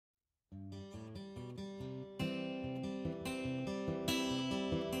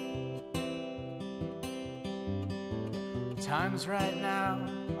Times right now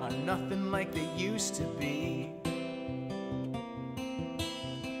are nothing like they used to be.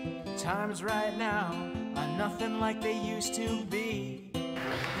 Times right now are nothing like they used to be.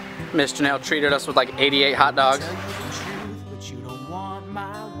 Miss Janelle treated us with like 88 hot dogs. But you don't want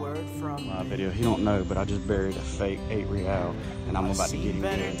my word from my video. He don't know, but I just buried a fake 8 real, and I'm about to get him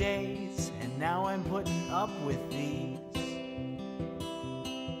better dead. Days, and now I'm putting up with these.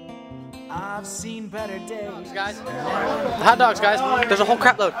 I've seen better days. Guys, hot dogs, guys. There's a whole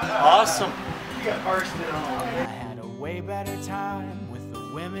crap load. Awesome. I had a way better time with the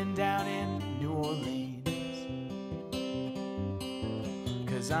women down in New Orleans.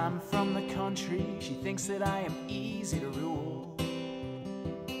 'Cause I'm from the country, she thinks that I am easy to rule.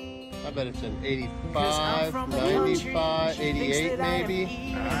 I bet it's an 85, 95, 88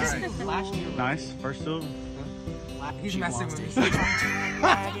 maybe. Right. Nice. First silver. He's messing with me.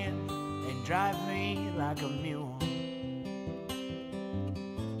 And drive me like a mule.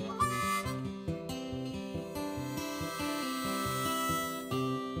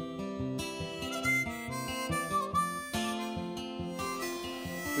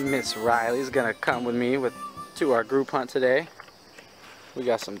 Miss Riley's gonna come with me to our group hunt today. We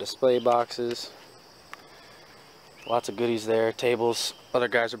got some display boxes, lots of goodies there, tables. Other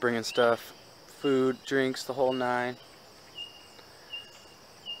guys are bringing stuff, food, drinks, the whole nine.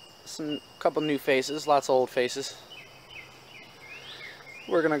 Couple new faces, lots of old faces.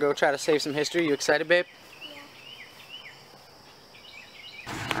 We're gonna go try to save some history. You excited, babe?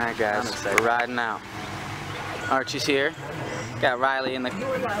 Yeah. Alright guys, we're riding out. Archie's here. Got Riley in the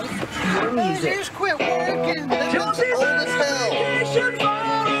Just quit working. That's old as hell.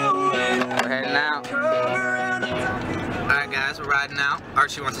 We're heading out. Alright guys, we're riding out.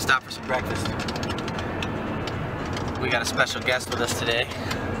 Archie wants to stop for some breakfast. We got a special guest with us today.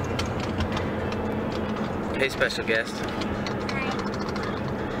 Hey, special guest.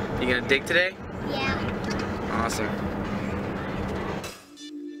 Hi. You gonna dig today? Yeah. Awesome.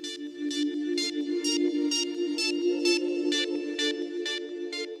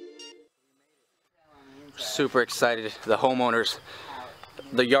 Super excited. The homeowners,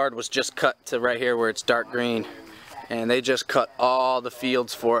 the yard was just cut to right here where it's dark green, and they just cut all the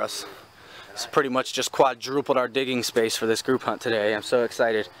fields for us. It's pretty much just quadrupled our digging space for this group hunt today. I'm so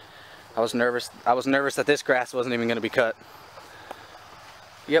excited. I was nervous that this grass wasn't even going to be cut.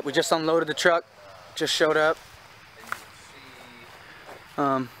 Yep, we just unloaded the truck, just showed up.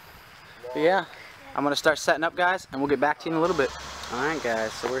 But yeah, I'm going to start setting up, guys, and we'll get back to you in a little bit. Alright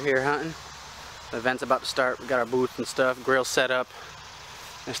guys, so we're here hunting. The event's about to start. We got our booth and stuff, grill set up.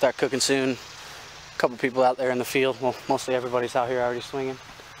 Gonna start cooking soon. A couple people out there in the field. Well, mostly everybody's out here already swinging.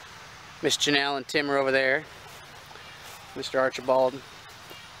 Miss Janelle and Tim are over there. Mr. Archibald.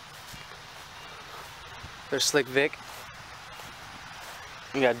 There's Slick Vic.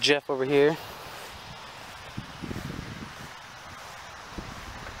 We got Jeff over here.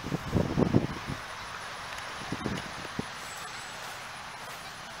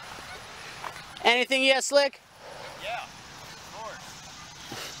 Anything yet, Slick? Yeah, of course.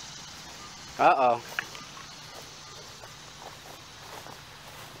 Uh-oh.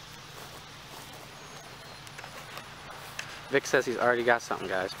 Vic says he's already got something,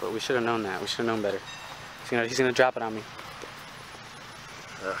 guys, but we should have known that. We should have known better. He's gonna drop it on me.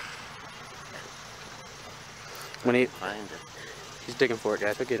 When he's digging for it,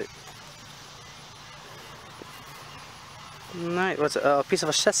 guys. Look at it. Nice. What's a piece of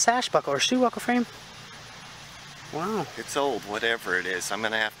a sash buckle or shoe buckle frame? Wow. It's old, whatever it is. I'm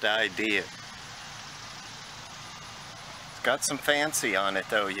gonna have to ID it. It's got some fancy on it,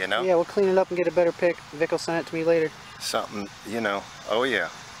 though, you know. Yeah, we'll clean it up and get a better pic. Vic will send it to me later. Something, you know. Oh yeah.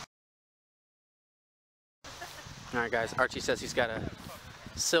 Alright guys, Archie says he's got a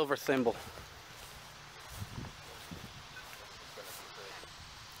silver thimble.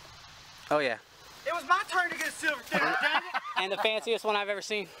 Oh yeah. It was my turn to get a silver thimble, dang it! And the fanciest one I've ever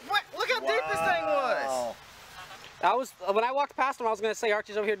seen. What? Look how deep this thing was! When I walked past him, I was going to say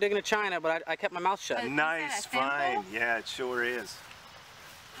Archie's over here digging a china, but I kept my mouth shut. Nice find. Yeah, it sure is.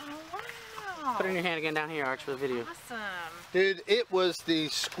 Oh, wow. Put it in your hand again down here, Arch, for the video. Awesome. Dude, it was the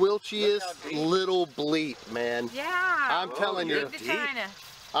squelchiest little bleep, man. Yeah. I'm telling you. Dig the china.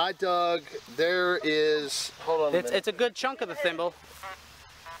 I dug. There is. Hold on a minute. It's a good chunk of the thimble.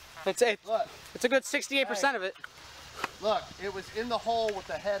 It's a good 68% of it. Look, it was in the hole with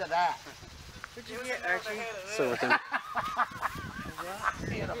the head of that. What'd you get, Archie? Silver thimble.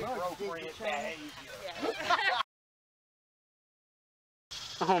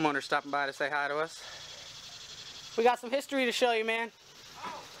 A homeowner stopping by to say hi to us. We got some history to show you, man.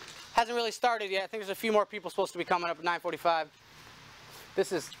 Hasn't really started yet. I think there's a few more people supposed to be coming up at 9:45.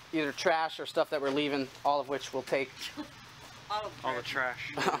 This is either trash or stuff that we're leaving, all of which we'll take. All the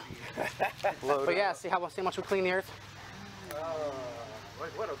trash. But yeah, see how much we clean the earth?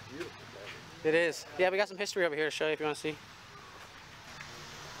 What a beautiful day. It is. Yeah, we got some history over here to show you if you want to see.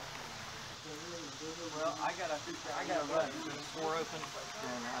 Well, I gotta run. There's a store open,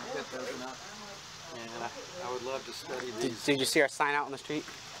 and I get to open up. And I would love to study these. Did you see our sign out on the street?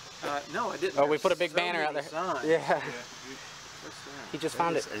 No, I didn't. Oh, we put a big banner out there. Signs. Yeah. What's that? He just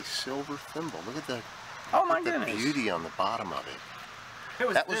found it. A silver thimble. Look at the, Oh my the goodness. beauty on the bottom of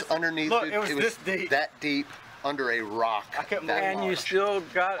it. That was underneath. Look, it was this deep. That deep under a rock. I couldn't that believe. And you large. still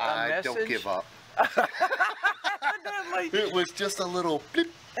got a I message? don't give up. Evidently. It was just a little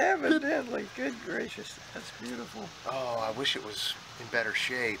blip. Evidently. Good gracious. That's beautiful. Oh, I wish it was in better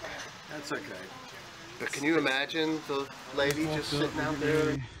shape. That's okay. But can you imagine the lady just sitting out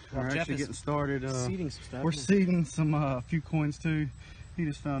there? We're actually getting started. Seeding some stuff. We're seeding some few coins too. He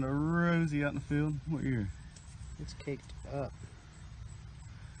just found a Rosie out in the field. What year? It's caked up.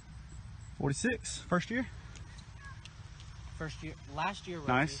 46. First year. First year, last year.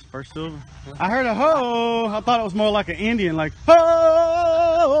 Nice. First silver. I heard a ho. I thought it was more like an Indian, like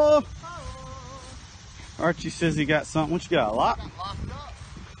ho. Archie says he got something. What you got? A lock?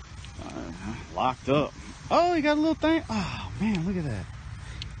 Locked up. Oh, he got a little thing. Oh man, look at that.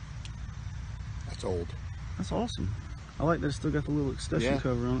 That's old. That's awesome. I like that it's still got the little extension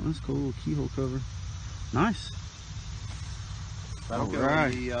cover on it. That's cool. Little keyhole cover. Nice. That'll All go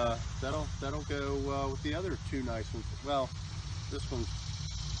right. in the, that'll go with the other two nice ones. Well, this one's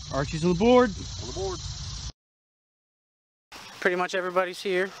Archie's on the board. on the board. Pretty much everybody's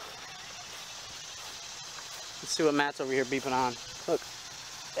here. Let's see what Matt's over here beeping on. Look,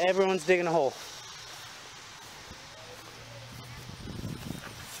 everyone's digging a hole.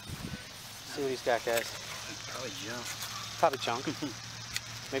 See what he's got, guys. Probably jump. Probably chunk.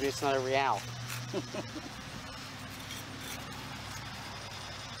 Maybe it's not a real.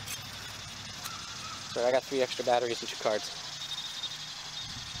 So I got 3 extra batteries and 2 cards.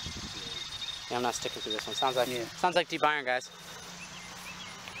 Yeah, I'm not sticking to this one. Sounds like deep iron, guys.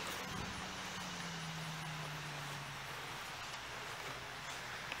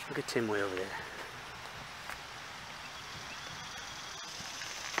 Look at Tim way over there.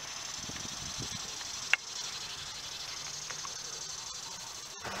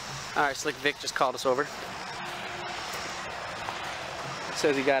 Alright, Slick Vic just called us over.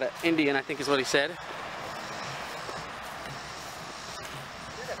 Says he got an Indian, I think is what he said.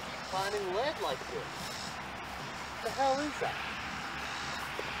 Finding lead like this. What the hell is that?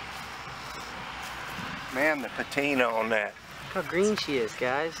 Man, the patina on that. Look how green she is,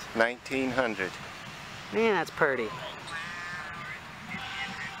 guys. 1900. Man, that's pretty.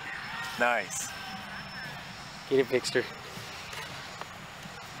 Nice. Get it, Vicster.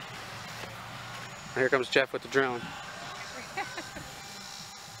 Here comes Jeff with the drone.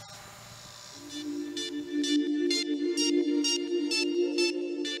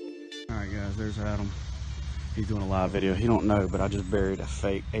 Alright guys, there's Adam. He's doing a live video. He don't know, but I just buried a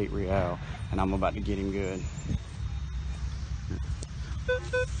fake 8 real and I'm about to get him good.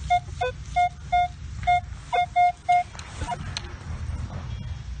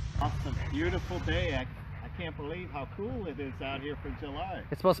 Awesome, beautiful day. I can't believe how cool it is out here for July.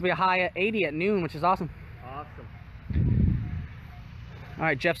 It's supposed to be a high at 80 at noon, which is awesome. Awesome.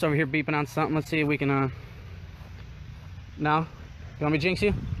 Alright, Jeff's over here beeping on something. Let's see if we can, No? You want me to jinx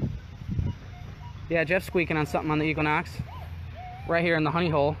you? Yeah, Jeff's squeaking on something on the Equinox. Right here in the honey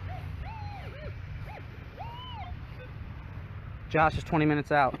hole. Josh is 20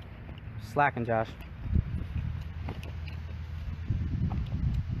 minutes out. Slacking, Josh.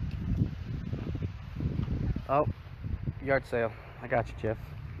 Oh, yard sale. I got you, Jeff.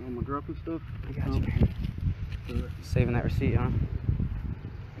 On my dropping stuff? I got you. Saving that receipt, huh?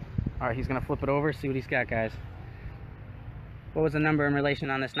 Alright, he's gonna flip it over, see what he's got, guys. What was the number in relation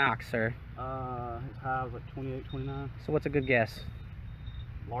on this Knox, sir? His high was like 28, 29. So what's a good guess?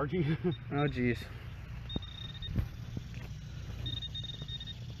 Largy. Oh, geez.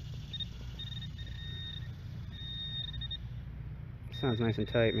 Sounds nice and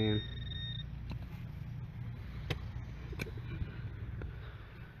tight, man.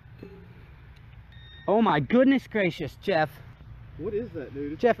 Oh my goodness gracious, Jeff. What is that,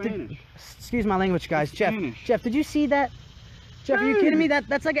 dude? It's Jeff, Spanish. excuse my language, guys. It's Jeff, Spanish. Jeff, did you see that? Jeff, are you kidding me?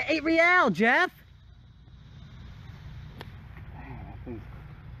 That's like an 8 real, Jeff.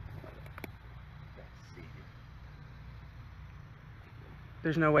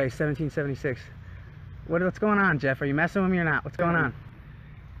 There's no way, 1776. What's going on, Jeff? Are you messing with me or not? What's going on?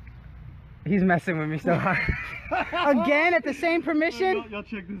 He's messing with me so hard. Again, at the same permission? Y'all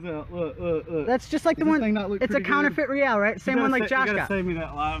check this out. Look, look, look. That's just like the one. It's a counterfeit real, right? Same one like Josh got. You gotta save me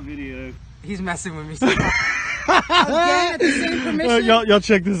that live video. He's messing with me so hard. Again, at the same permission? Y'all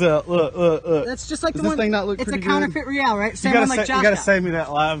check this out. Look, look, look. That's just like Does the this one. thing not look it's a pretty counterfeit good? real, right? Same one like Josh got. You gotta save me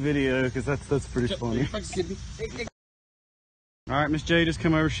that live video because that's pretty funny. All right, Miss J just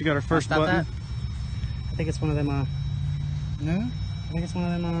come over. She got her first button. That. I think it's one of them. No? I think it's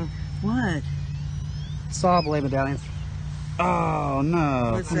one of them. What? Saw blade medallions. Oh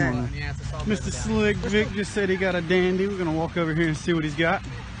no! What's Come that? on. Yeah, it's a saw blade Mr. medallion. Slick Vic just said he got a dandy. We're gonna walk over here and see what he's got.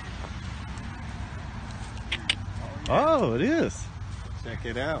 Oh, it is. Check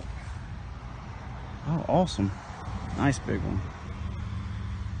it out. Oh, awesome! Nice big one.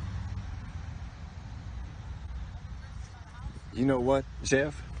 You know what,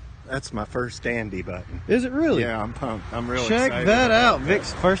 Jeff? That's my first dandy button. Is it really? Yeah, I'm pumped. I'm really Check excited. that out.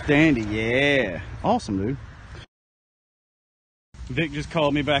 Vic's first dandy. Yeah. Awesome, dude. Vic just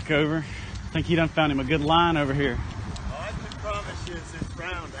called me back over. I think he done found him a good line over here. Oh, I can promise you it's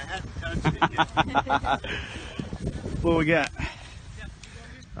round. I hadn't touched it yet. What we got?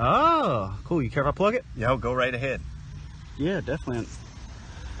 Oh, cool. You care if I plug it? Yeah, go right ahead. Yeah, definitely.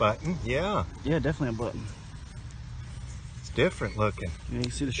 Button? Yeah. Yeah, definitely a button. It's different looking. Yeah, you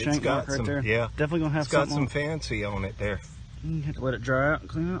see the It's shank got mark right some, there? yeah. Definitely gonna have It's got something some fancy on it there. You have to let it dry out and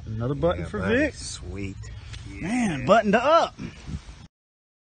clean out. Another button Yeah, for buddy. Vic. Sweet. Yeah. Man, buttoned up.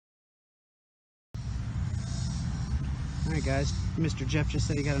 All right, guys. Mr. Jeff just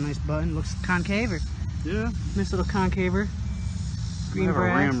said he got a nice button. Looks concave. Yeah. Nice little concaver. Green have a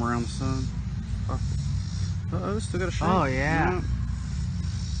brass. rim around the sun. Uh-oh, still got a shank. Oh, yeah.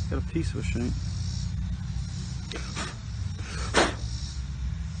 Got a piece of a shank.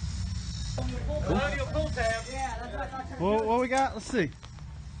 Cool. What we got? Let's see.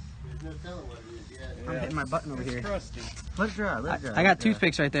 I'm hitting my button over here. Let it dry. Let it dry. I got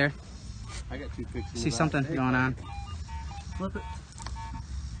toothpicks right there. I got toothpicks. See something going on. Flip it.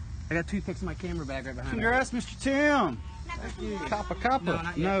 I got toothpicks in my camera bag right behind me. Congrats, Mr. Tim. Copper, copper. No,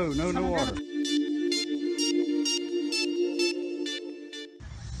 not yet. No water.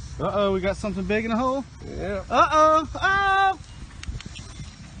 Uh-oh, we got something big in the hole? Yeah. Uh-oh. Oh!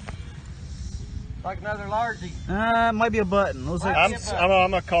 Like another largie. It might be a button. Looks like, I'm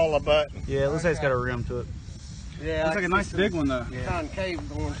gonna call a button. yeah, it looks like it's got a rim to it. Yeah. Looks like a nice big one, though. Concave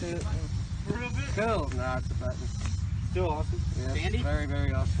going to it. Cool. Nah, it's a button. Still awesome. Yeah, Dandy? very,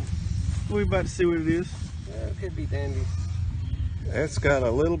 very awesome. We're about to see what it is. Yeah, it could be dandy. It's got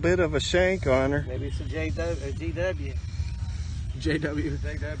a little bit of a shank on her. Maybe it's a GW. JW. JW,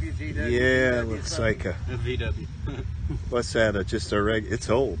 GW. Yeah, it looks like a. VW. What's that? Just a reg. It's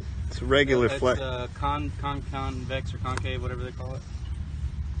old. It's a regular flex. Convex or concave, whatever they call it.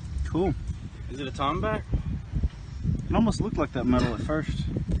 Cool. Is it a tomback? It almost looked like that metal at first.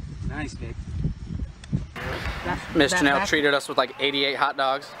 Nice, Vic. Miss Janelle treated us with like 88 hot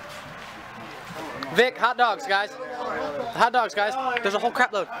dogs. Vic, hot dogs, guys. Hot dogs, guys. There's a whole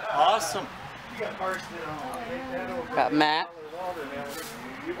crap load. Awesome. Got Matt.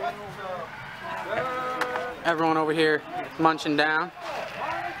 Everyone over here munching down.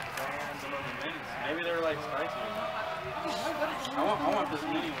 Maybe they were like spicy. I want this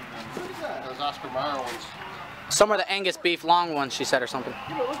mini one. Those Oscar Mayer ones. Some are the Angus beef long ones, she said, or something.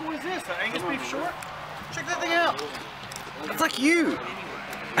 Yeah, but look, what is this? The Angus beef short? Check that thing out. It's like you.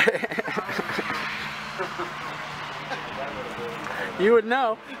 You would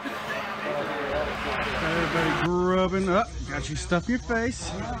know. Everybody grubbing up. Got you stuff in your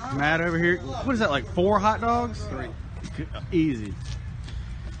face. Matt over here. What is that, like 4 hot dogs? 3. Easy.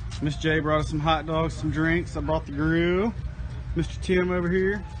 Miss J brought us some hot dogs, some drinks. I brought the grill. Mr. Tim over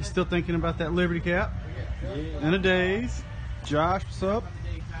here. He's still thinking about that Liberty Cap. In a daze. Josh, what's up?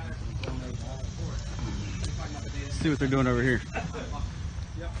 Let's see what they're doing over here.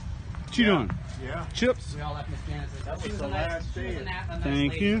 What you doing? Yeah. Chips? We all left Miss Janice. She was the last day.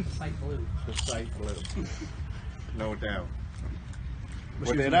 Thank you. Sight blue. The sight blue. No doubt. What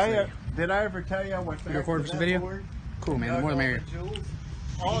Well, she was did gonna I ever tell you I went back recording to some that video? board? Cool, man. The more the merrier.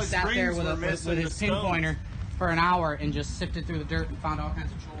 All He his sat there greens with, were with missing his the pinpointer for an hour and just sifted through the dirt and found all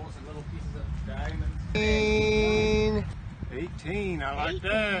kinds of trolls and little pieces of diamond. 18, I like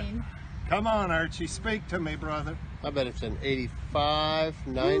that. Come on, Archie, speak to me, brother. I bet it's an 85,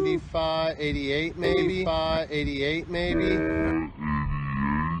 95, 88 maybe, 88 maybe.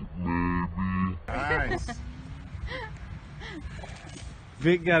 Nice.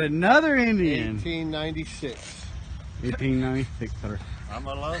 Vic got another Indian. 1896. 1896. I'm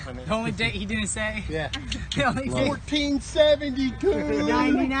a loving it. The only date he didn't say. Yeah. The only date. 1472.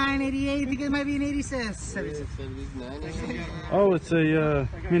 99, 88. I think it might be an 86. Oh, it's a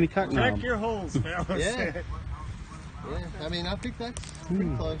mini cock knob. Check your holes, fellas. Yeah. Yeah, I mean, I think that's pretty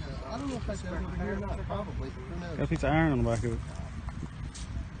close. I don't know if that's over here or not. Probably. Who knows? Got a piece of iron on the back of it.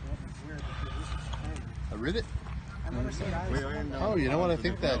 A rivet? Well, Oh, you know what I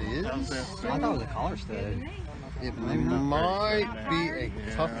think that is? I thought it was a collar stud. It might be a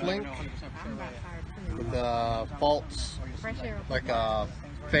cufflink with a false, like a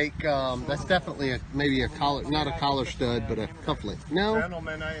fake. That's definitely maybe a collar, not a collar stud, but a cufflink. No,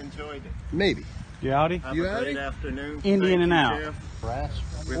 gentlemen, I enjoyed it. maybe. You outie? Have You a great outie? afternoon. Indian Thank and you, out. Jeff. Brass.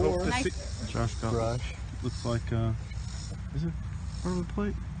 We hope to or see. Josh got brush. looks like is it part of the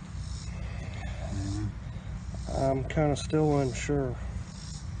plate? I'm kind of still unsure.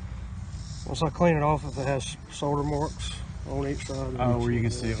 Once I clean it off, if it has solder marks on each side. Oh, where you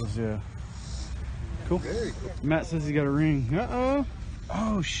can see it was, yeah. Cool. Very cool. Matt says he got a ring. Uh-oh.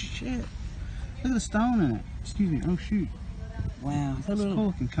 Oh, shit. Look at the stone in it. Excuse me. Oh, shoot. Wow. That's cool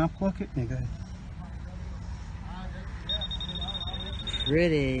looking. Can I pluck it? Yeah, go ahead.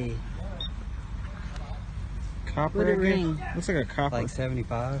 Pretty. Copper, What a I guess? ring. Looks like a copper. Like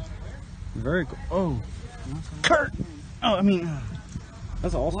 75. Very cool. Oh. Kurt! Oh, I mean,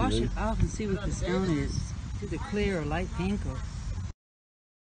 that's awesome, Wash dude. it off and see what the stone is. Is it clear or light pink or...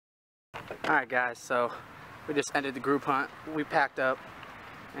 Alright guys, so we just ended the group hunt. We packed up,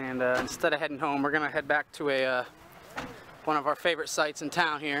 and instead of heading home, we're gonna head back to a one of our favorite sites in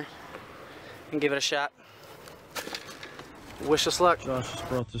town here and give it a shot. Wish us luck. Josh just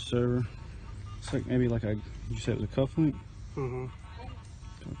brought this over. It's like maybe like a, you said it was a cufflink? Mm-hmm.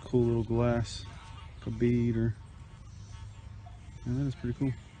 Got a cool little glass, like a bead or, yeah, that is pretty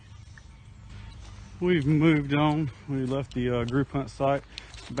cool. We've moved on. We left the group hunt site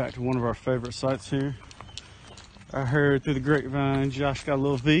back to one of our favorite sites here. I heard through the grapevine Josh got a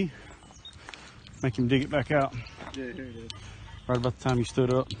little V. Make him dig it back out. Yeah, here it is. Right about the time you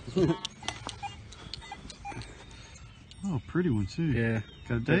stood up. Oh, pretty one too. Yeah.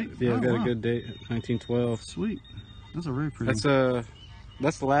 Got a date? Yeah, Oh, got wow. a good date. 1912. Sweet. That's a very pretty That's one.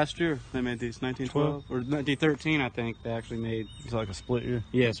 that's the last year they made these. 1912 or 1913, I think they actually made. It's like a split year.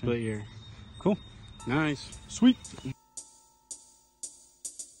 Yeah, split year. Cool. Nice. Sweet. You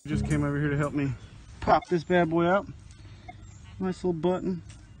just came over here to help me pop this bad boy out. Nice little button.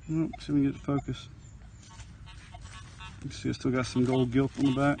 Oh, see if we can get it focused. You can see I still got some gold gilt on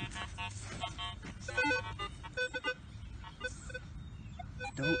the back.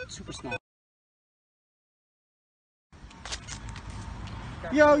 Don't super small.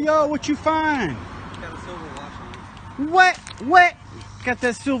 Yo, what you find? Got a silver wash on it. What? Got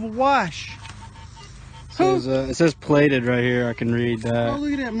that silver wash. It says plated right here. I can read Oh, that.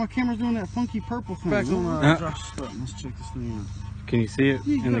 look at that. My camera's doing that funky purple thing. Back on Josh's stuff. Let's check this thing out. Can you see it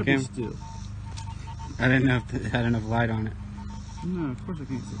Yeah, you in the gotta be camera? still. I didn't know if it had enough light on it. No, of course I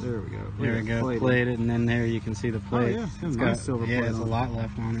can't see. There we go. There we go. Plated, and then there you can see the plate. yeah, it's got a nice silver yeah, plate there's a on it. lot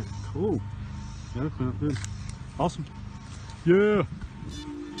left on it. Cool. That'll come out good. Awesome. Yeah.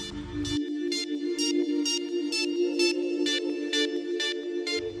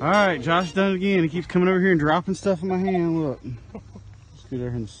 Alright, Josh done it again. He keeps coming over here and dropping stuff in my hand. Look. Let's get over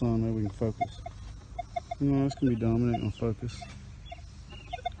here in the sun. Maybe we can focus. No, it's going to be dumb. It ain't going to focus.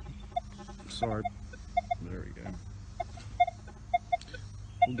 Sorry. There we go.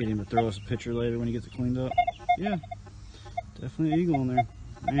 We'll get him to throw us a picture later when he gets it cleaned up. Yeah. Definitely an eagle on there.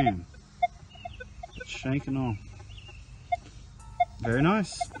 Man. Shanking on. Very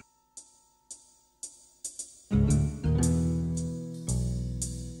nice.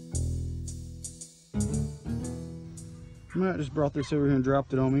 Matt just brought this over here and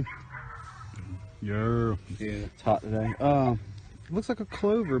dropped it on me. Yeah. It's hot today. It looks like a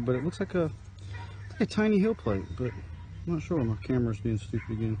clover, but it looks like a tiny hill plate, but I'm not sure. My camera's being stupid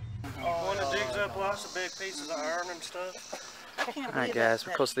again. One that digs up lots of big pieces of iron and stuff. Alright guys,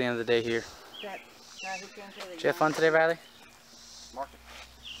 we're close to the end of the day here. Did you have fun today, Riley?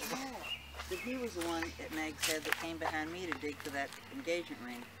 But he was the one that Meg said that came behind me to dig for that engagement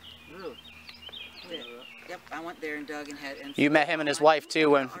ring. Really? Yep, I went there and dug and had. And You met him and his wife too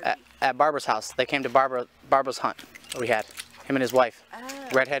when at Barbara's house. They came to Barbara's hunt that we had. Him and his wife.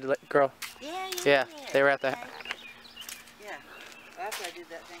 Redhead girl. Yeah, they were at the. Yeah, after I did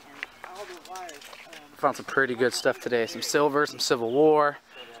that thing and all the wires. Found some pretty good stuff today. Some silver, some Civil War.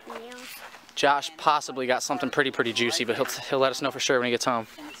 Josh possibly got something pretty juicy, but he'll let us know for sure when he gets home.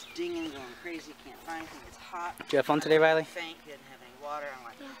 And it's dinging, going crazy, can't find anything. It's hot. Did you have fun today, Riley? Faint, didn't have any water. I'm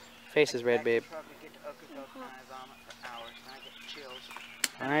like, Face is red, babe. probably get to Okotoks and I vomit for hours and I get chills.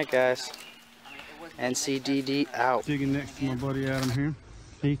 Alright guys, NCDD out. Digging next to my buddy Adam here.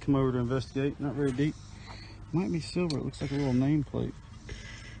 He come over to investigate, not very deep. Might be silver, it looks like a little nameplate.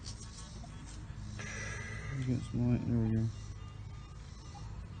 Get some light, there we go.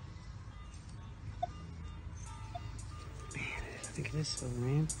 Man, I think it is silver,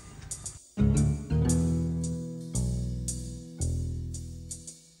 man.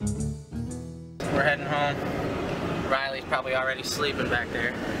 We're heading home. Riley's probably already sleeping back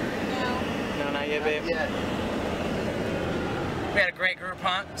there. No, not yet, babe. We had a great group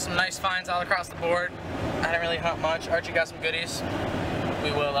hunt, some nice finds all across the board. I didn't really hunt much. Archie got some goodies.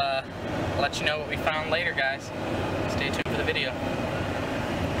 We will let you know what we found later, guys. Stay tuned for the video.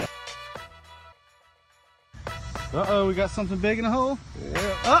 Uh-oh, we got something big in the hole?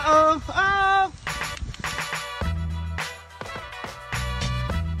 Yeah. Uh-oh! Oh!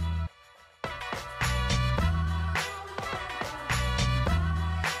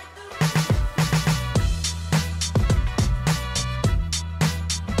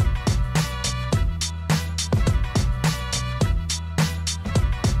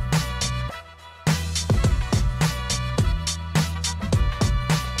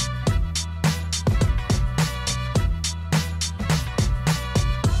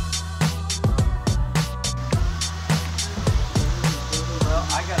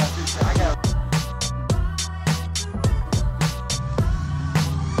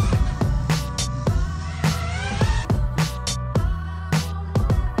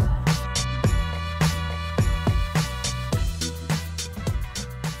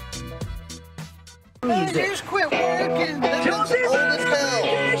 Just quit working. That was old as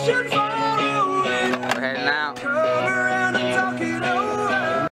hell.